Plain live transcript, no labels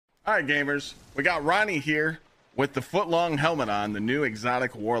All right, gamers, we got Ronnie here with the foot-long helmet on, the new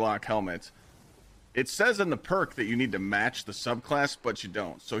exotic warlock helmet. It says in the perk that you need to match the subclass, but you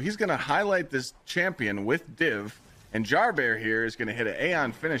don't. So he's going to highlight this champion with div, and Jarbear here is going to hit an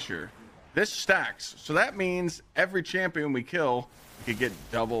Aeon finisher. This stacks, so that means every champion we kill could get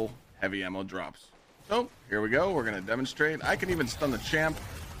double heavy ammo drops. So here we go. We're going to demonstrate. I can even stun the champ,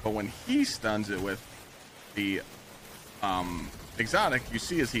 but when he stuns it with the exotic, you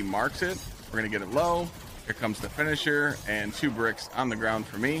see as he marks it, we're going to get it low. Here comes the finisher and 2 bricks on the ground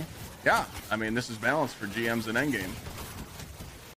for me. Yeah, I mean, this is balanced for GMs and endgame.